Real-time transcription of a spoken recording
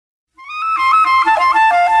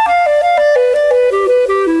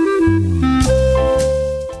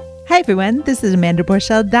everyone, this is Amanda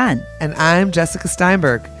Borschel-Dan. And I'm Jessica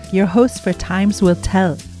Steinberg, your host for Times Will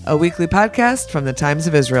Tell, a weekly podcast from the Times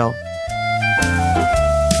of Israel.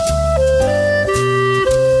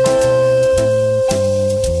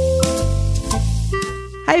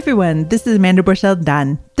 Hi everyone, this is Amanda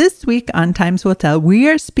Borschel-Dan. This week on Times Will Tell, we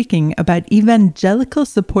are speaking about evangelical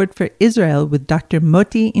support for Israel with Dr.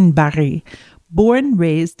 Moti Inbari. Born,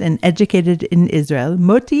 raised, and educated in Israel,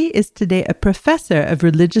 Moti is today a professor of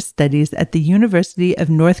religious studies at the University of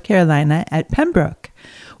North Carolina at Pembroke.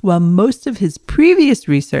 While most of his previous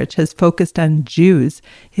research has focused on Jews,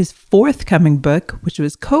 his forthcoming book, which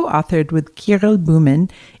was co-authored with Kirill Bauman,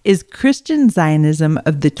 is Christian Zionism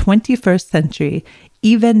of the 21st Century,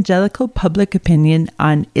 Evangelical Public Opinion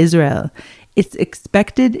on Israel. It's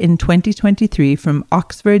expected in 2023 from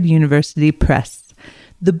Oxford University Press.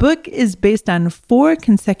 The book is based on 4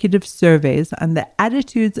 consecutive surveys on the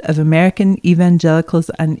attitudes of American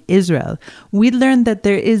evangelicals on Israel. We learned that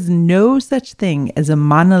there is no such thing as a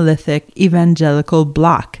monolithic evangelical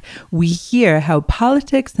bloc. We hear how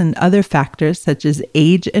politics and other factors such as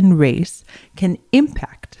age and race can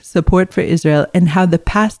impact support for Israel and how the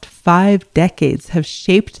past 5 decades have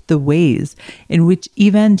shaped the ways in which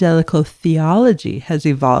evangelical theology has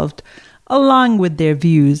evolved, along with their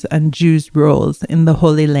views on Jews' roles in the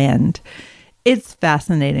Holy Land. It's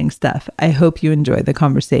fascinating stuff. I hope you enjoy the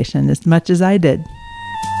conversation as much as I did.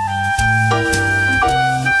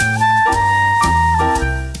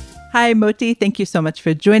 Hi, Moti. Thank you so much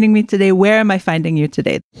for joining me today. Where am I finding you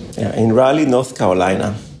today? In Raleigh, North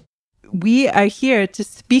Carolina. We are here to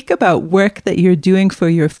speak about work that you're doing for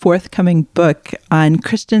your forthcoming book on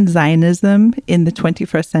Christian Zionism in the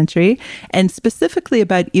 21st century, and specifically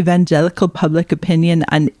about evangelical public opinion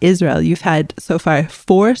on Israel. You've had so far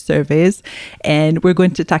 4 surveys, and we're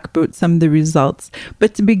going to talk about some of the results.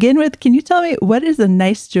 But to begin with, can you tell me, what is a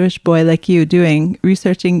nice Jewish boy like you doing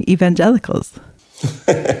researching evangelicals?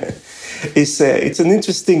 It's an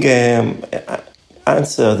interesting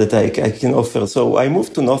answer that I can offer. So I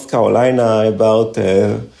moved to North Carolina about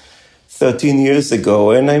 13 years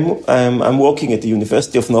ago, and I'm working at the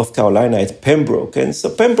University of North Carolina at Pembroke. And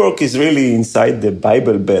so Pembroke is really inside the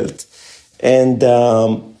Bible Belt. And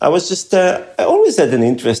I always had an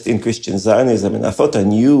interest in Christian Zionism, and I thought I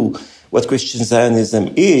knew what Christian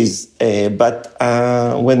Zionism is. But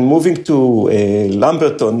when moving to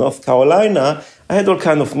Lumberton, North Carolina, I had all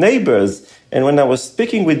kinds of neighbors. And when I was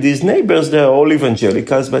speaking with these neighbors, they're all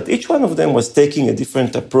evangelicals, but each one of them was taking a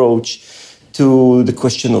different approach to the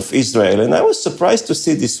question of Israel. And I was surprised to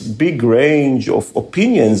see this big range of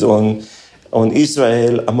opinions on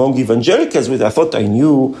Israel among evangelicals, which I thought I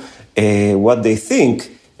knew what they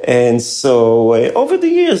think. And so over the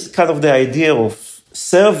years, kind of the idea of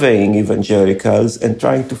surveying evangelicals and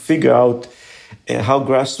trying to figure out how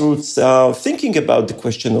grassroots are thinking about the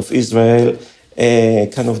question of Israel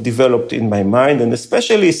kind of developed in my mind, and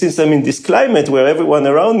especially since I'm in this climate where everyone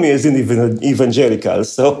around me is an evangelical.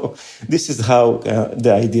 So this is how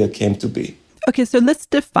the idea came to be. Okay, so let's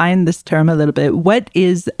define this term a little bit. What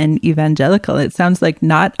is an evangelical? It sounds like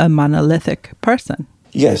not a monolithic person.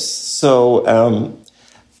 Yes. So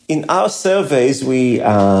in our surveys, we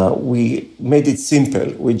made it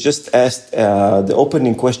simple. We just asked, the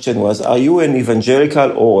opening question was, are you an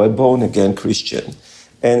evangelical or a born-again Christian?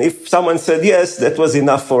 And if someone said yes, that was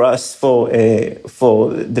enough for us for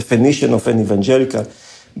definition of an evangelical.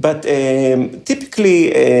 But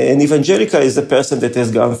typically, an evangelical is a person that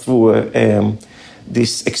has gone through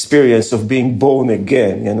this experience of being born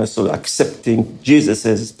again, so accepting Jesus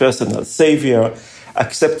as his personal savior,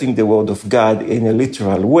 accepting the word of God in a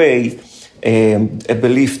literal way, a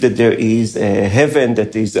belief that there is a heaven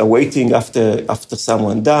that is awaiting after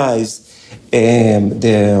someone dies.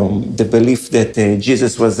 The belief that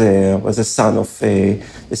Jesus was a son of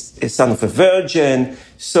a virgin.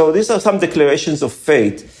 So these are some declarations of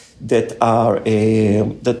faith that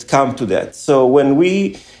come to that. So when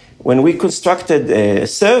we constructed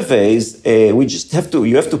surveys, you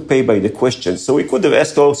have to pay by the questions. So we could have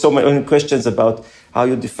asked so many questions about how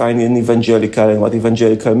you define an evangelical and what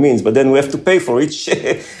evangelical means, but then we have to pay for each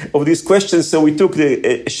of these questions. So we took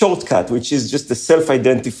the shortcut, which is just the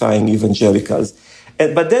self-identifying evangelicals.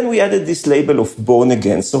 But then we added this label of born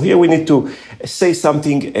again. So here we need to say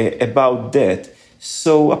something about that.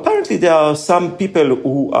 So apparently there are some people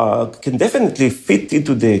who can definitely fit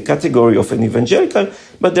into the category of an evangelical,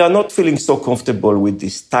 but they are not feeling so comfortable with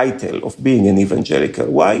this title of being an evangelical.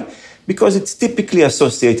 Why? Because it's typically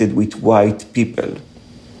associated with white people.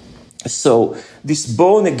 So this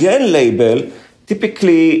born again label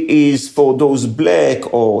typically is for those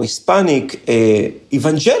Black or Hispanic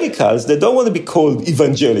evangelicals. They don't want to be called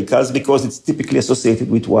evangelicals because it's typically associated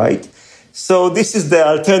with white. So this is the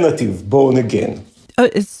alternative, born again. Oh,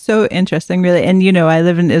 it's so interesting, really. And, I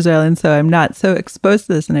live in Israel, and so I'm not so exposed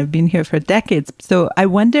to this, and I've been here for decades. So I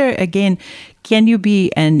wonder, again, can you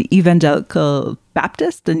be an evangelical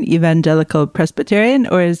Baptist, an evangelical Presbyterian,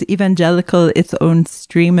 or is evangelical its own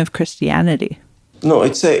stream of Christianity? No,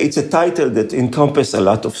 it's a title that encompasses a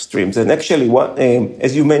lot of streams. And actually,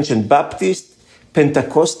 as you mentioned, Baptist,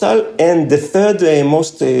 Pentecostal, and the third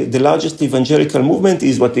the largest evangelical movement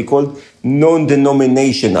is what we call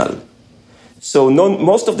non-denominational. So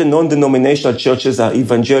most of the non-denominational churches are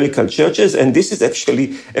evangelical churches, and this is actually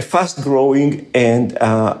a fast-growing and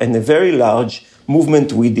a very large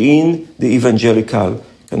movement within the evangelical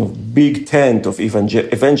kind of big tent of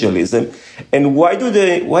evangelism. And why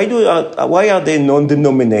are they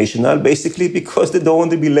non-denominational? Basically because they don't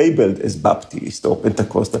want to be labeled as Baptist or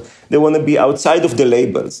Pentecostal. They want to be outside of the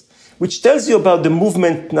labels, which tells you about the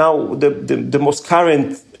movement now, the most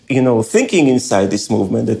current thinking inside this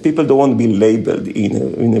movement, that people don't want to be labeled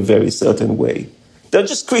in a very certain way. They're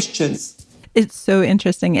just Christians. It's so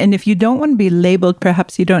interesting. And if you don't want to be labeled,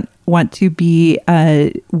 perhaps you don't want to be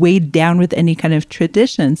weighed down with any kind of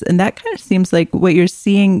traditions. And that kind of seems like what we're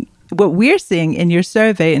seeing in your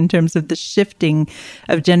survey in terms of the shifting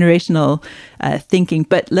of generational thinking.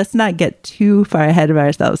 But let's not get too far ahead of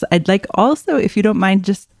ourselves. I'd like also, if you don't mind,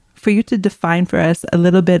 just for you to define for us a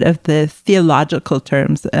little bit of the theological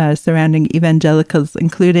terms surrounding evangelicals,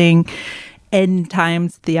 including end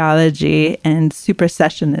times theology and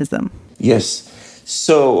supersessionism. Yes.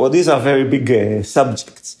 So these are very big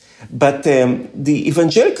subjects. But the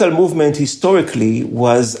evangelical movement historically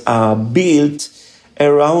was built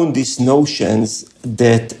around these notions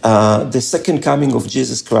that the second coming of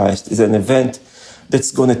Jesus Christ is an event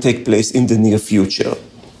that's going to take place in the near future.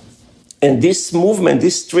 And this movement,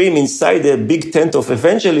 this stream inside the big tent of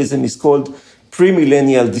evangelism is called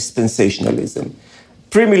premillennial dispensationalism.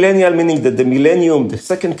 Premillennial meaning that the millennium, the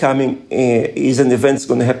second coming, is an event that's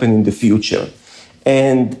going to happen in the future.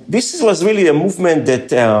 And this was really a movement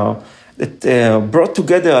that brought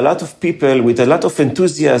together a lot of people with a lot of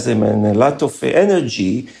enthusiasm and a lot of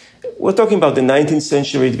energy. We're talking about the 19th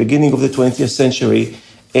century, the beginning of the 20th century,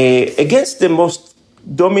 against the most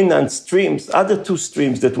dominant streams, other two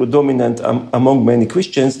streams that were dominant among many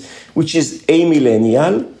Christians, which is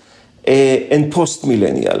amillennial and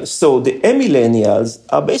postmillennial. So the amillennials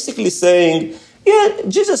are basically saying,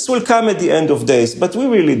 Jesus will come at the end of days, but we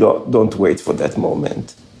really don't wait for that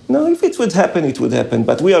moment. No, if it would happen, it would happen,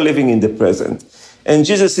 but we are living in the present. And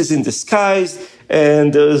Jesus is in the skies,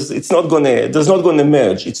 and it's not going to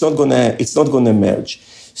merge. It's not going to merge.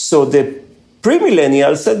 So the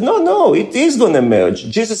premillennials said, no, it is going to merge.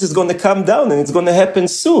 Jesus is going to come down, and it's going to happen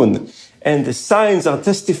soon. And the signs are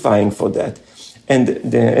testifying for that. And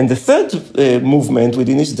the third movement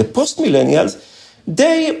within this, the postmillennials,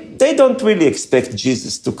 they don't really expect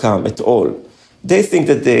Jesus to come at all. They think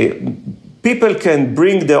that people can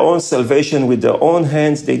bring their own salvation with their own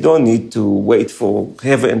hands. They don't need to wait for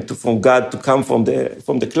heaven, from God to come from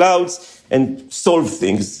the clouds and solve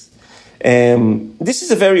things. This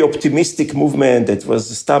is a very optimistic movement that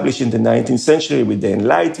was established in the 19th century with the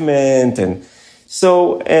Enlightenment. And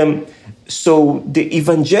so the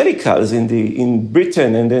evangelicals in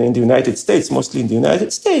Britain and then in the United States, mostly in the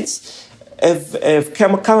United States, have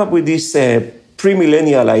come up with these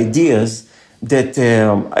premillennial ideas that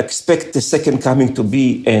expect the second coming to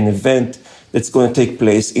be an event that's going to take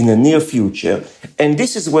place in the near future. And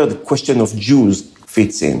this is where the question of Jews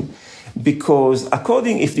fits in. Because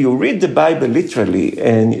if you read the Bible literally,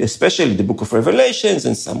 and especially the book of Revelations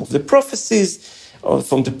and some of the prophecies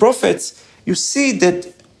from the prophets, you see that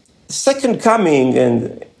the second coming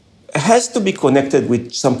has to be connected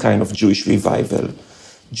with some kind of Jewish revival.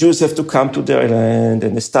 Jews have to come to their land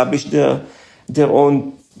and establish their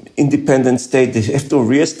own independent state. They have to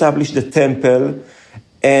reestablish the temple,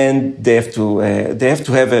 and they have to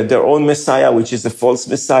have their own Messiah, which is a false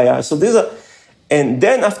Messiah. So and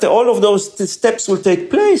then after all of those steps will take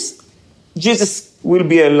place, Jesus will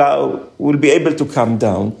be able to come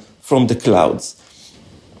down from the clouds.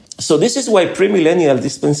 So this is why premillennial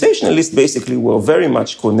dispensationalists basically were very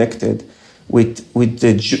much connected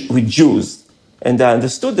with Jews, and they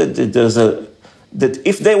understood that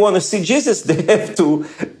if they want to see Jesus, they have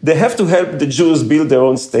to help the Jews build their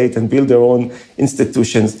own state and build their own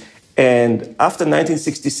institutions. And after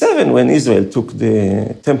 1967, when Israel took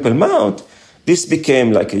the Temple Mount, this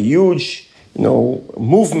became like a huge,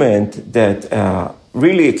 movement that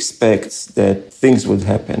really expects that things would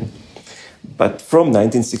happen. But from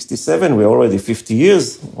 1967, we're already 50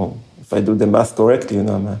 years, or if I do the math correctly,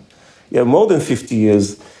 more than 50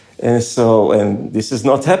 years. And this has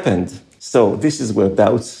not happened. So this is where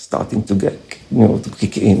doubts starting to to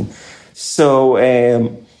kick in. So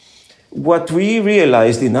what we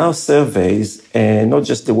realized in our surveys, and not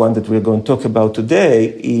just the one that we're going to talk about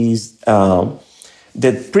today, is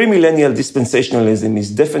that premillennial dispensationalism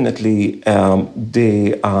is definitely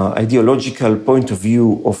the ideological point of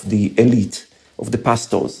view of the elite, of the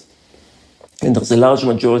pastors. And there's a large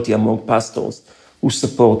majority among pastors who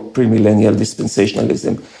support premillennial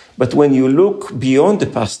dispensationalism. But when you look beyond the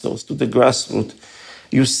pastors to the grassroots,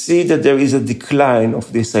 you see that there is a decline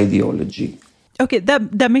of this ideology. Okay,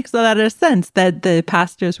 that makes a lot of sense, that the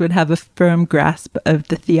pastors would have a firm grasp of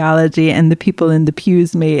the theology and the people in the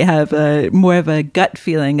pews may have more of a gut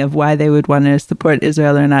feeling of why they would want to support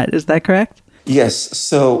Israel or not. Is that correct? Yes.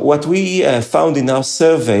 So what we found in our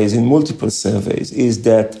surveys, in multiple surveys, is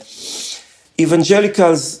that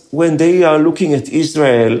evangelicals, when they are looking at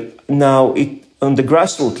Israel now on the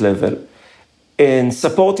grassroots level and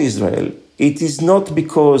support Israel, it is not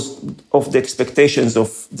because of the expectations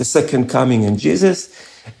of the second coming in Jesus.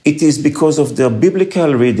 It is because of the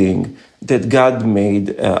biblical reading that God made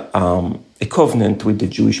a covenant with the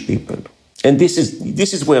Jewish people. And this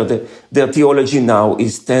is where their theology now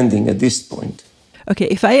is standing at this point. Okay,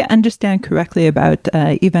 if I understand correctly about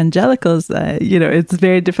evangelicals, it's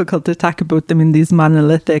very difficult to talk about them in these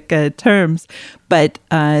monolithic terms, but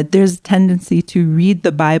there's a tendency to read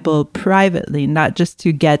the Bible privately, not just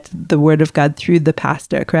to get the word of God through the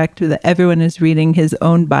pastor, correct? That everyone is reading his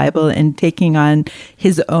own Bible and taking on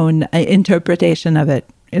his own interpretation of it.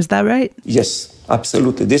 Is that right? Yes,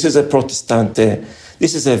 absolutely. This is a Protestant,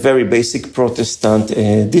 this is a very basic Protestant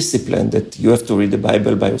discipline that you have to read the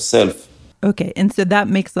Bible by yourself. Okay, and so that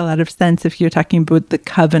makes a lot of sense if you're talking about the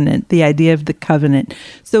covenant, the idea of the covenant.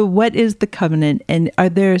 So what is the covenant? And are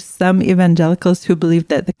there some evangelicals who believe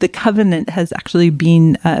that the covenant has actually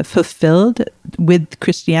been fulfilled with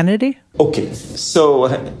Christianity? Okay, so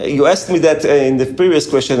you asked me that in the previous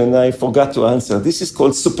question and I forgot to answer. This is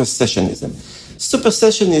called supersessionism.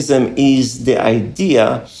 Supersessionism is the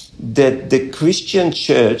idea that the Christian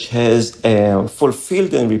church has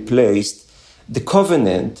fulfilled and replaced the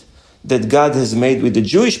covenant that God has made with the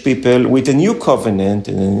Jewish people with a new covenant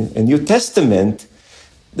and a New Testament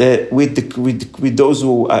with those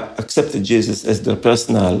who accepted Jesus as their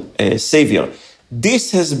personal savior. This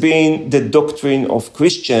has been the doctrine of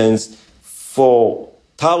Christians for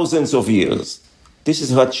thousands of years. This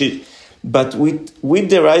is but with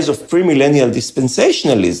the rise of premillennial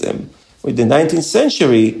dispensationalism, with the 19th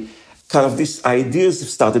century, kind of these ideas have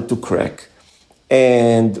started to crack.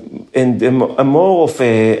 And a more of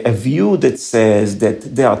a view that says that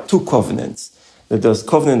there are two covenants. That there's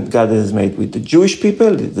covenant God has made with the Jewish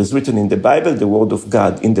people, that is written in the Bible. The word of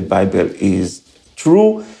God in the Bible is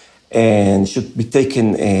true and should be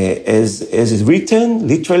taken as is written,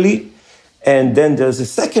 literally. And then there's a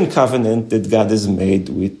second covenant that God has made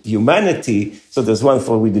with humanity. So there's one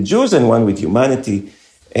with the Jews and one with humanity.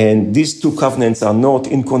 And these two covenants are not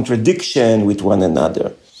in contradiction with one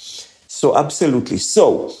another. So absolutely.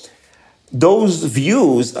 So those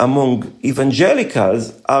views among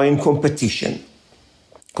evangelicals are in competition.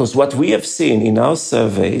 Because what we have seen in our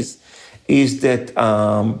surveys is that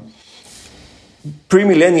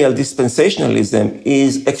premillennial dispensationalism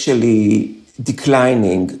is actually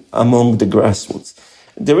declining among the grassroots.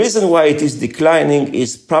 The reason why it is declining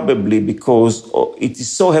is probably because it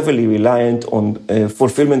is so heavily reliant on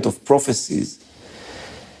fulfillment of prophecies.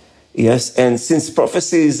 Yes, and since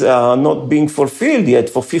prophecies are not being fulfilled yet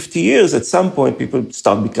for 50 years, at some point people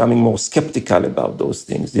start becoming more skeptical about those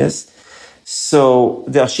things, yes? So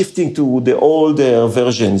they are shifting to the older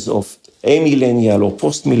versions of amillennial or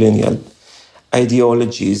postmillennial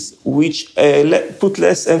ideologies, which put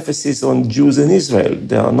less emphasis on Jews and Israel.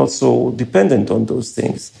 They are not so dependent on those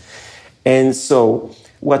things. And so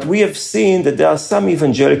what we have seen that there are some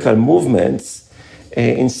evangelical movements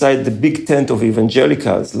inside the big tent of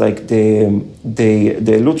evangelicals, like the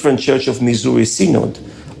Lutheran Church of Missouri Synod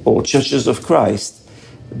or Churches of Christ,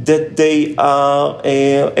 that they are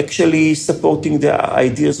actually supporting the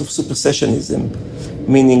ideas of supersessionism,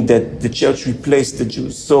 meaning that the church replaced the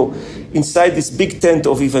Jews. So inside this big tent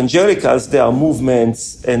of evangelicals, there are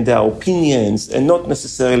movements and there are opinions, and not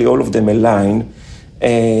necessarily all of them align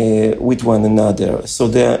with one another. So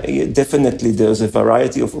definitely there's a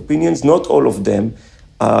variety of opinions. Not all of them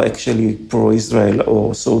are actually pro-Israel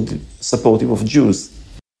or so supportive of Jews.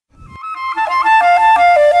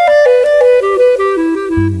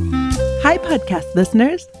 podcast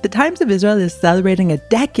listeners. The Times of Israel is celebrating a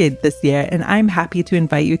decade this year, and I'm happy to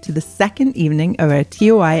invite you to the second evening of our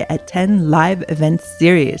TOI at 10 live event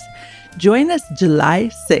series. Join us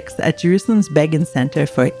July 6th at Jerusalem's Begin Center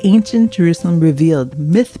for Ancient Jerusalem Revealed,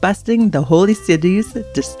 Myth-Busting the Holy City's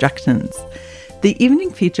Destructions. The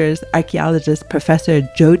evening features archaeologist Professor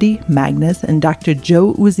Jody Magnus and Dr.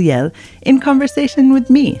 Joe Uziel in conversation with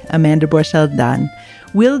me, Amanda Borschel-Dan.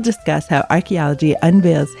 We'll discuss how archaeology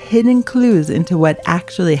unveils hidden clues into what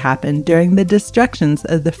actually happened during the destructions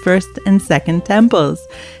of the first and second temples.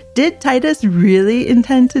 Did Titus really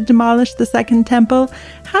intend to demolish the second temple?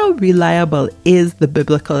 How reliable is the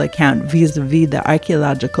biblical account vis-a-vis the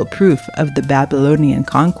archaeological proof of the Babylonian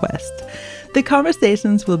conquest? The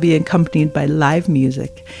conversations will be accompanied by live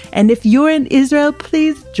music. And if you're in Israel,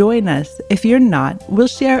 please join us. If you're not, we'll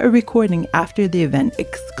share a recording after the event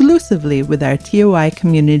exclusively with our TOI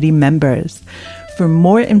community members. For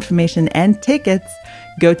more information and tickets,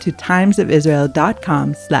 go to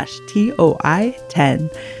timesofisrael.com/TOI10.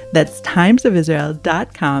 That's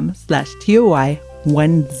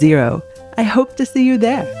timesofisrael.com/TOI10. I hope to see you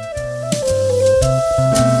there.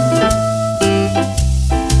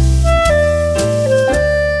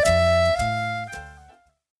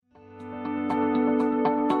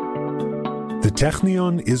 The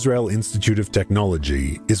Technion Israel Institute of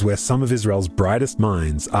Technology is where some of Israel's brightest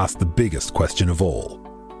minds ask the biggest question of all.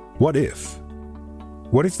 What if?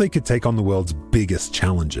 What if they could take on the world's biggest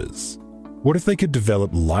challenges? What if they could develop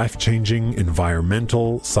life-changing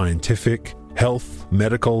environmental, scientific, health,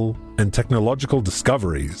 medical, and technological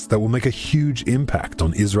discoveries that will make a huge impact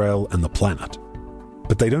on Israel and the planet?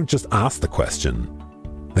 But they don't just ask the question,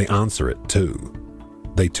 they answer it too.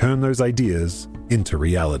 They turn those ideas into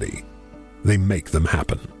reality. They make them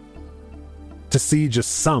happen. To see just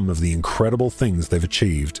some of the incredible things they've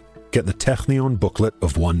achieved, get the Technion Booklet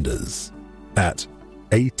of Wonders at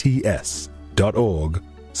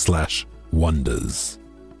ats.org/wonders.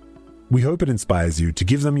 We hope it inspires you to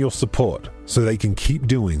give them your support so they can keep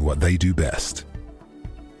doing what they do best.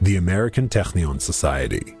 The American Technion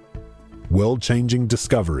Society. World-changing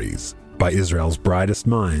discoveries by Israel's brightest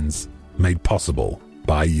minds, made possible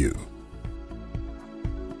by you.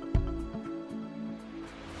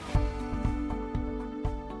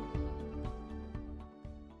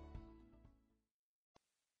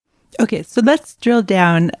 Okay, so let's drill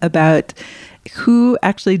down about who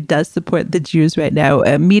actually does support the Jews right now.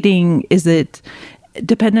 Meaning, is it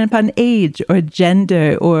dependent upon age or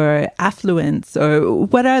gender or affluence, or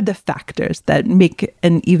what are the factors that make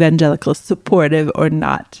an evangelical supportive or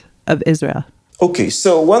not of Israel? Okay,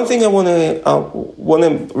 so one thing I want to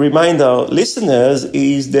remind our listeners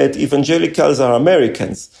is that evangelicals are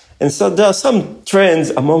Americans. And so there are some trends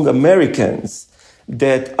among Americans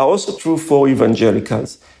that are also true for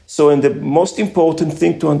evangelicals. So, and the most important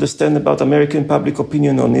thing to understand about American public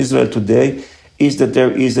opinion on Israel today is that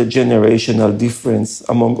there is a generational difference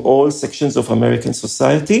among all sections of American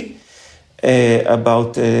society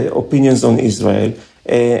about opinions on Israel.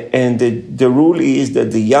 And the rule is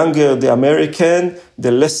that the younger the American,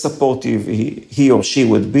 the less supportive he or she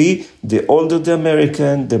would be. The older the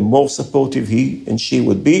American, the more supportive he and she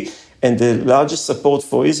would be. And the largest support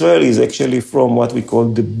for Israel is actually from what we call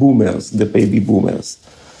the boomers, the baby boomers.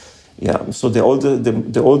 Yeah, so the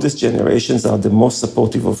oldest generations are the most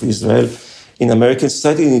supportive of Israel in American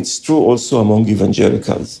society, and it's true also among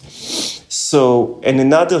evangelicals. So, and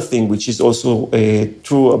another thing which is also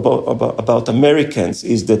true about Americans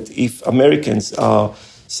is that if Americans are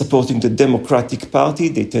supporting the Democratic Party,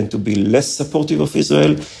 they tend to be less supportive of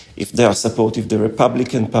Israel. If they are supportive of the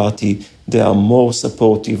Republican Party, they are more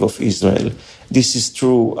supportive of Israel. This is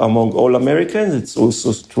true among all Americans. It's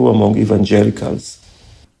also true among evangelicals.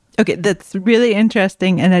 Okay, that's really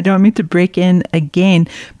interesting, and I don't mean to break in again,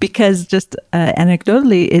 because just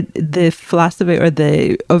anecdotally, the philosophy or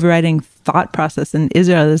the overriding thought process in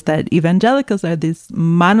Israel is that evangelicals are this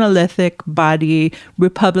monolithic body,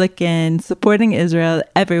 Republican, supporting Israel,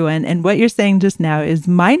 everyone. And what you're saying just now is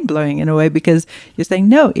mind-blowing in a way, because you're saying,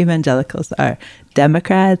 no, evangelicals are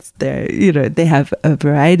Democrats, they have a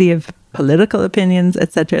variety of political opinions,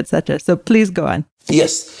 etc., etc. So please go on.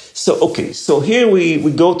 Yes. So, okay. So here we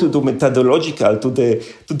go to the methodological, to the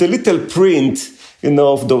little print,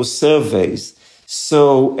 of those surveys.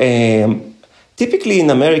 So typically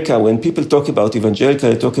in America, when people talk about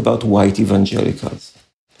evangelical, they talk about white evangelicals.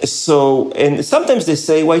 So, and sometimes they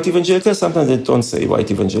say white evangelicals, sometimes they don't say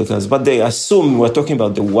white evangelicals, but they assume we're talking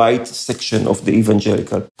about the white section of the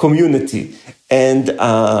evangelical community. And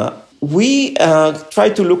we try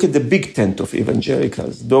to look at the big tent of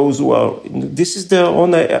evangelicals, those who are, this is their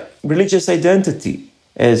own religious identity.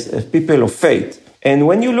 as people of faith. And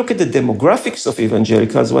when you look at the demographics of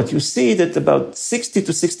evangelicals, what you see that about 60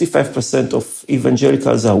 to 65% of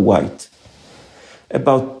evangelicals are white.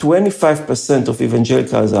 About 25% of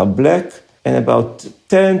evangelicals are black, and about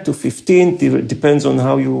 10 to 15, depends on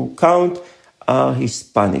how you count, are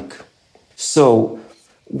Hispanic. So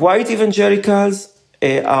white evangelicals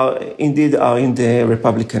are in the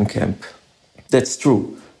Republican camp. That's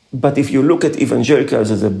true. But if you look at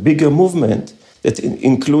evangelicals as a bigger movement that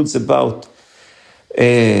includes about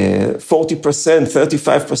 40%,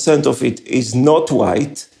 35% of it is not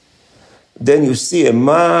white, then you see a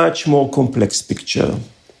much more complex picture.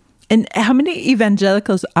 And how many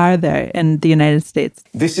evangelicals are there in the United States?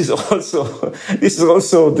 This is also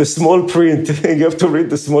the small print. You have to read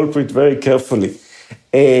the small print very carefully.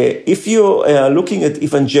 If you are looking at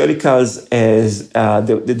evangelicals as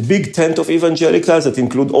the big tent of evangelicals that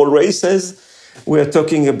include all races, we are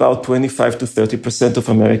talking about 25 to 30% of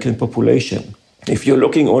American population. If you're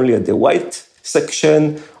looking only at the white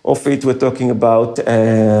section of it, we're talking about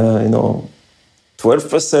 12%,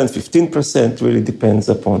 15%, really depends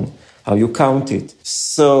upon how you count it.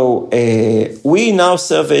 So we in our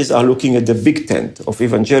surveys are looking at the big tent of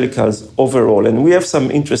evangelicals overall, and we have some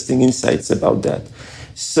interesting insights about that.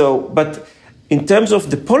 So, but in terms of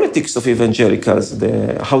the politics of evangelicals,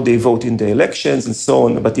 how they vote in the elections and so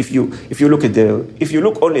on, but if you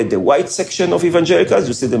look only at the white section of evangelicals,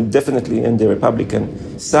 you see them definitely in the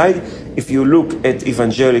Republican side. If you look at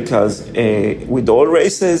evangelicals with all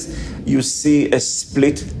races, you see a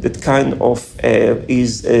split that kind of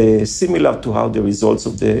is similar to how the results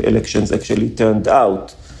of the elections actually turned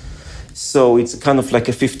out. So it's kind of like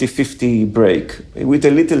a 50-50 break with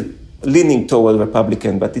a little leaning toward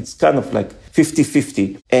Republican, but it's kind of like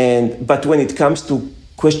 50-50. But when it comes to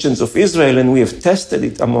questions of Israel, and we have tested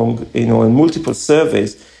it among, in multiple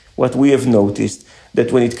surveys, what we have noticed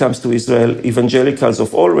that when it comes to Israel, evangelicals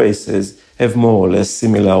of all races have more or less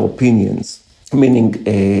similar opinions, meaning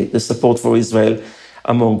the support for Israel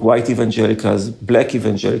among white evangelicals, black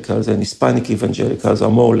evangelicals, and Hispanic evangelicals are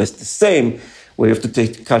more or less the same. We have to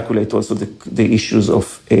calculate also the issues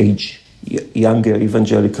of age. Younger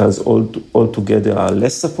evangelicals altogether are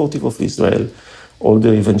less supportive of Israel.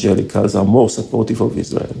 Older evangelicals are more supportive of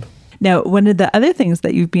Israel. Now, one of the other things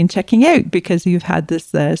that you've been checking out, because you've had this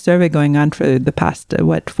survey going on for the past,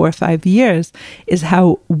 4 or 5 years, is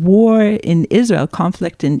how war in Israel,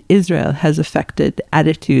 conflict in Israel, has affected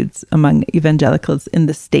attitudes among evangelicals in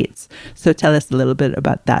the States. So tell us a little bit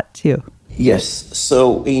about that too. Yes.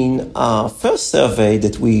 So in our first survey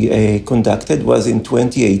that we conducted was in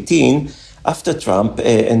 2018, after Trump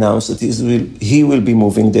announced that he will be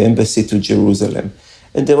moving the embassy to Jerusalem.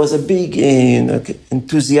 And there was a big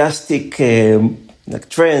enthusiastic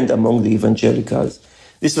trend among the evangelicals.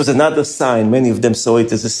 This was another sign. Many of them saw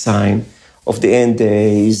it as a sign of the end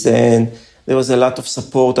days, and there was a lot of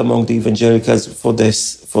support among the evangelicals for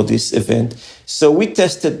this event. So we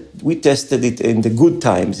tested it in the good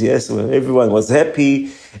times, yes, where everyone was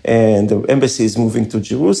happy and the embassy is moving to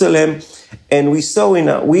Jerusalem. And we saw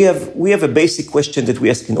we have a basic question that we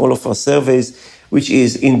ask in all of our surveys, which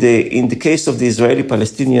is in the case of the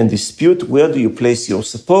Israeli-Palestinian dispute, where do you place your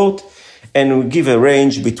support? And we give a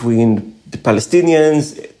range between the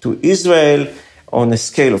Palestinians to Israel on a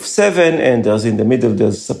scale of 7, and in the middle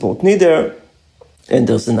there's support neither, and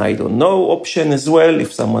there's an I don't know option as well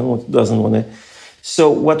if someone doesn't want to. So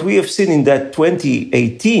what we have seen in that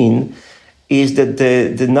 2018 is that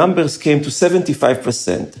the numbers came to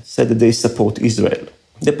 75% said that they support Israel.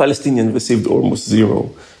 The Palestinians received almost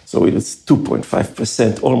zero, so it's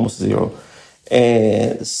 2.5%, almost zero.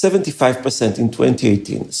 And 75% in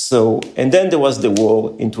 2018. So, and then there was the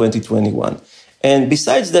war in 2021. And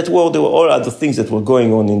besides that war, there were all other things that were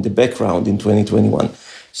going on in the background in 2021.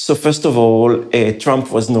 So first of all,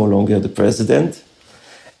 Trump was no longer the president,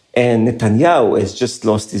 and Netanyahu has just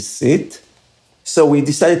lost his seat. So we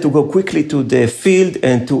decided to go quickly to the field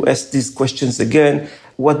and to ask these questions again.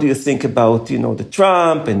 What do you think about, the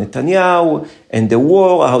Trump and Netanyahu and the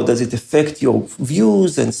war? How does it affect your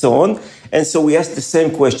views and so on? And so we asked the same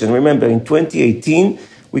question. Remember, in 2018,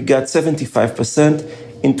 we got 75%.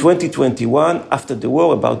 In 2021, after the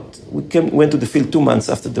war, went to the field 2 months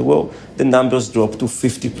after the war, the numbers dropped to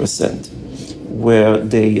 50%, where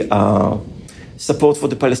the support for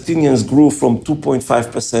the Palestinians grew from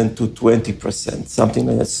 2.5% to 20%, something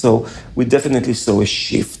like that. So we definitely saw a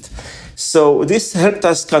shift. So this helped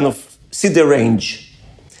us kind of see the range.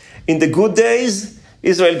 In the good days,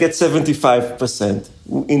 Israel gets 75%.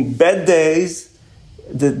 In bad days,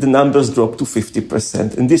 the numbers drop to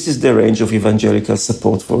 50%. And this is the range of evangelical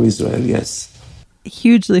support for Israel, yes.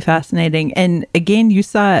 hugely fascinating. And again, you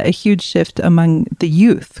saw a huge shift among the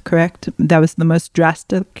youth, correct? That was the most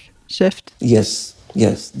drastic shift? Yes.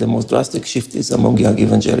 The most drastic shift is among young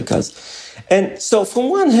evangelicals. And so from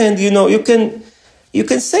one hand, you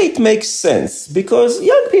can say it makes sense because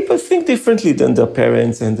young people think differently than their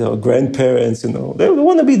parents and their grandparents. They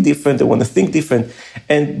want to be different. They want to think different.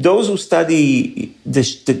 And those who study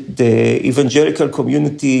the evangelical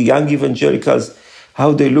community, young evangelicals,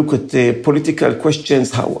 how they look at the political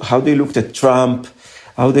questions, how they looked at Trump,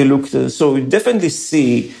 how they looked. So we definitely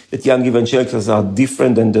see that young evangelicals are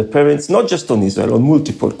different than their parents, not just on Israel, on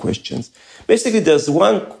multiple questions. Basically, there's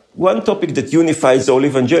one topic that unifies all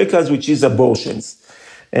evangelicals, which is abortions.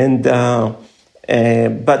 And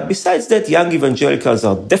but besides that, young evangelicals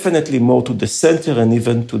are definitely more to the center and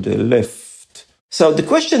even to the left. So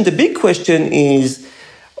the big question is,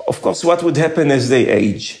 of course, what would happen as they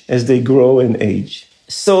age, as they grow and age?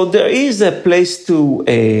 So there is a place to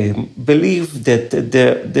believe that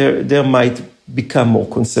there might become more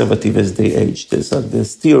conservative as they age.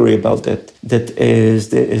 There's theory about that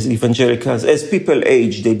as evangelicals, as people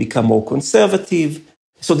age, they become more conservative.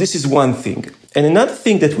 So this is one thing. And another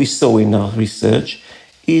thing that we saw in our research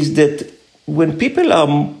is that when people are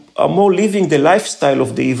more living the lifestyle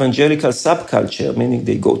of the evangelical subculture, meaning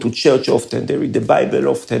they go to church often, they read the Bible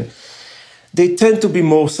often, they tend to be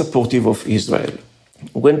more supportive of Israel.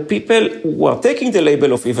 When people who are taking the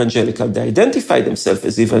label of evangelical, they identify themselves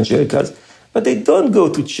as evangelicals, but they don't go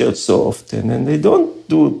to church so often and they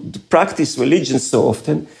don't practice religion so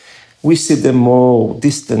often, we see them more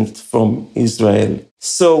distant from Israel.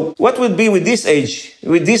 So what would be with this age,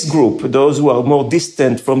 with this group, those who are more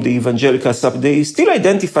distant from the evangelical sub, they still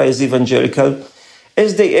identify as evangelical.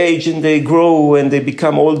 As they age and they grow and they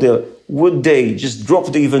become older, would they just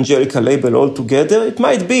drop the evangelical label altogether? It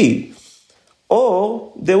might be.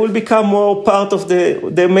 Or they will become more part of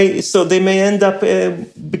they may end up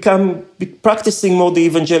practicing more the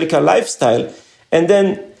evangelical lifestyle. And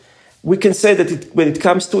then we can say that when it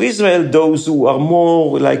comes to Israel, those who are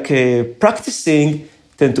more practicing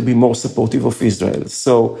tend to be more supportive of Israel.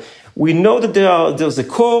 So we know that there's a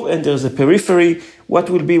core and there's a periphery. What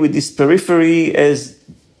will be with this periphery as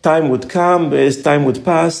time would come, as time would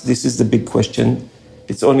pass? This is the big question.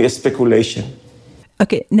 It's only a speculation.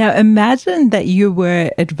 Okay, now imagine that you were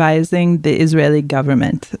advising the Israeli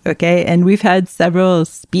government, okay? And we've had several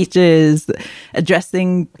speeches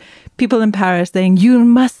addressing people in power saying, you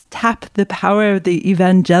must tap the power of the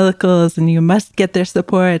evangelicals and you must get their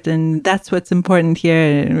support. And that's what's important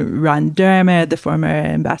here. Ron Dermer, the former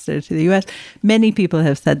ambassador to the US, many people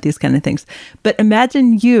have said these kind of things. But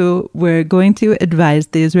imagine you were going to advise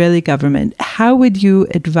the Israeli government. How would you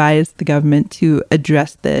advise the government to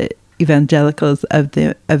address the evangelicals of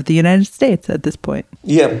the United States at this point?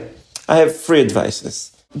 Yeah, I have 3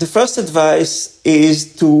 advices. The first advice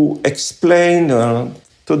is to explain, to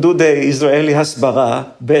do the Israeli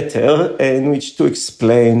hasbara better, in which to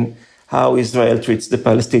explain how Israel treats the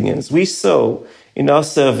Palestinians. We saw in our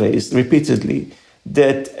surveys repeatedly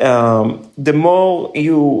that the more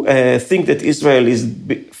you think that Israel is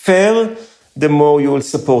fair, the more you will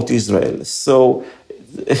support Israel. So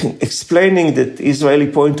explaining that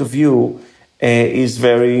Israeli point of view is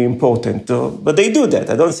very important. But they do that.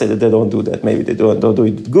 I don't say that they don't do that. Maybe they don't do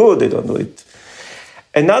it good, they don't do it.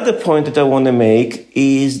 Another point that I want to make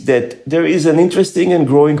is that there is an interesting and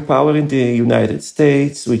growing power in the United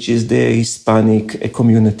States, which is the Hispanic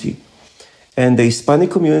community. And the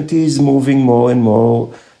Hispanic community is moving more and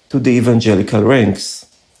more to the evangelical ranks.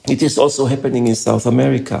 It is also happening in South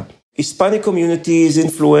America. Hispanic community is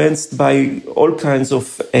influenced by all kinds of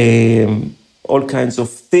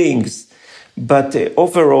things, but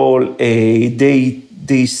overall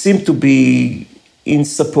they seem to be in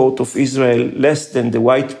support of Israel less than the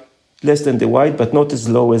white, but not as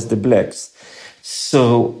low as the blacks.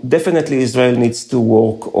 So definitely Israel needs to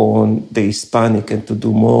work on the Hispanic and to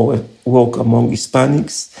do more work among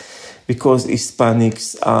Hispanics, because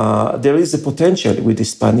Hispanics there is a potential with the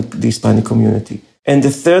Hispanic community. And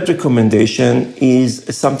the third recommendation is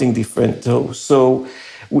something different. So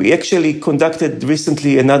we actually conducted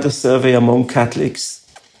recently another survey among Catholics,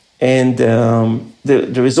 and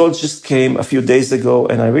the results just came a few days ago,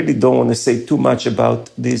 and I really don't want to say too much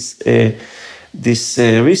about this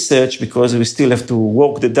research because we still have to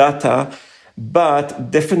work the data,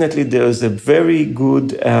 but definitely there is a very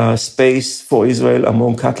good space for Israel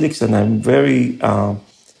among Catholics, and I'm very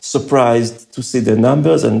surprised to see the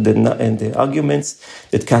numbers and the arguments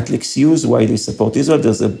that Catholics use, why they support Israel.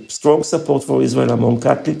 There's a strong support for Israel among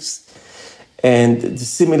Catholics, and the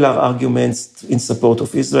similar arguments in support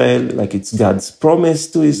of Israel, like it's God's promise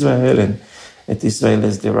to Israel, that Israel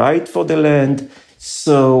has the right for the land.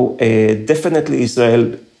 So definitely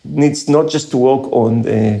Israel needs not just to work on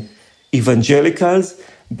evangelicals,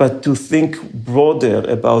 but to think broader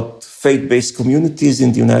about faith-based communities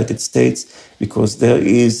in the United States, because there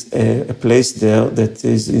is a place there that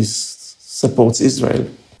supports Israel.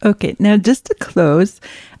 Okay, now just to close,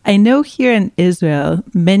 I know here in Israel,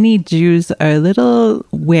 many Jews are a little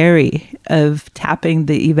wary of tapping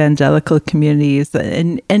the evangelical communities,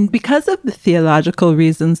 and because of the theological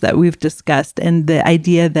reasons that we've discussed, and the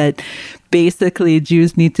idea that basically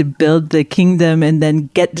Jews need to build the kingdom and then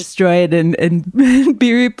get destroyed and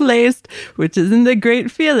be replaced, which isn't a great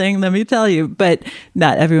feeling, let me tell you. But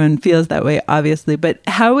not everyone feels that way, obviously. But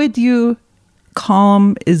how would you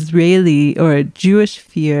calm Israeli or Jewish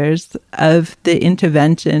fears of the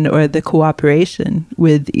intervention or the cooperation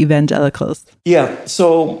with evangelicals? Yeah,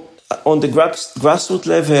 so on the grassroots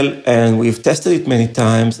level, and we've tested it many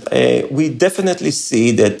times, we definitely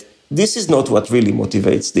see that this is not what really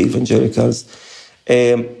motivates the evangelicals.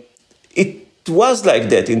 It was like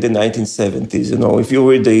that in the 1970s. You know, if you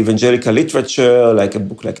read the evangelical literature, like a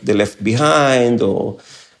book like The Left Behind or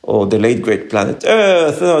The Late Great Planet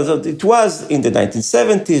Earth, it was in the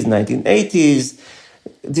 1970s, 1980s.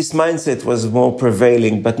 This mindset was more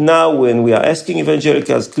prevailing. But now when we are asking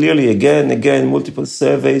evangelicals clearly again, multiple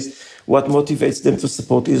surveys, what motivates them to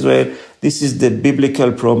support Israel, this is the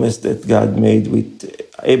biblical promise that God made with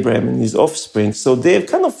Abraham and his offspring. So they've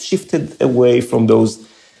kind of shifted away from those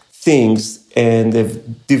things, and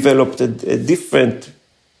they've developed a different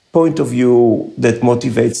point of view that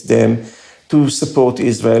motivates them to support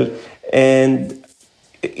Israel. And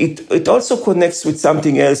it also connects with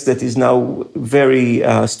something else that is now very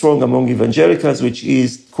strong among evangelicals, which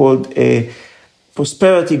is called a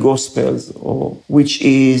prosperity gospels, or which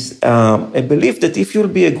is a belief that if you'll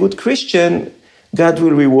be a good Christian, God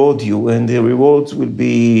will reward you, and the rewards will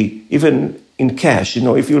be even in cash. You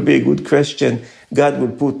know, if you'll be a good Christian, God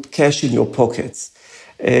will put cash in your pockets.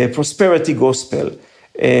 Prosperity gospel.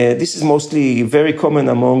 This is mostly very common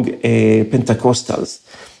among Pentecostals.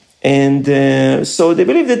 And so they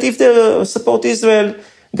believe that if they support Israel,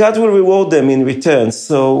 God will reward them in return.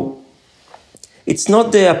 So it's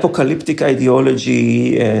not the apocalyptic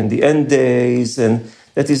ideology and the end days and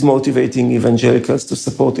that is motivating evangelicals to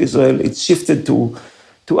support Israel. It's shifted to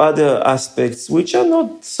other aspects which are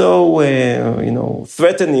not so,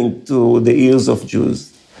 threatening to the ears of Jews.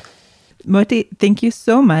 Moti, thank you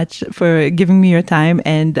so much for giving me your time,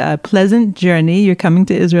 and a pleasant journey. You're coming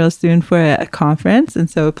to Israel soon for a conference, and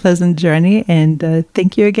so a pleasant journey, and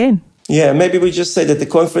thank you again. Yeah, maybe we just say that the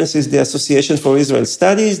conference is the Association for Israel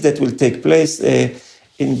Studies that will take place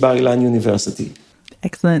in Bar Ilan University.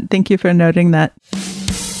 Excellent. Thank you for noting that.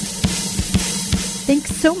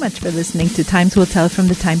 Thanks so much for listening to Times Will Tell from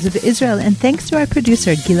the Times of Israel, and thanks to our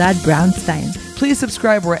producer, Gilad Brownstein. Please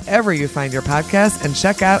subscribe wherever you find your podcast and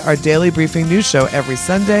check out our daily briefing news show every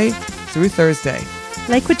Sunday through Thursday.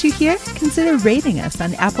 Like what you hear? Consider rating us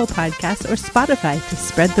on Apple Podcasts or Spotify to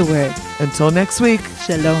spread the word. Until next week.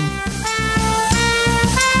 Shalom.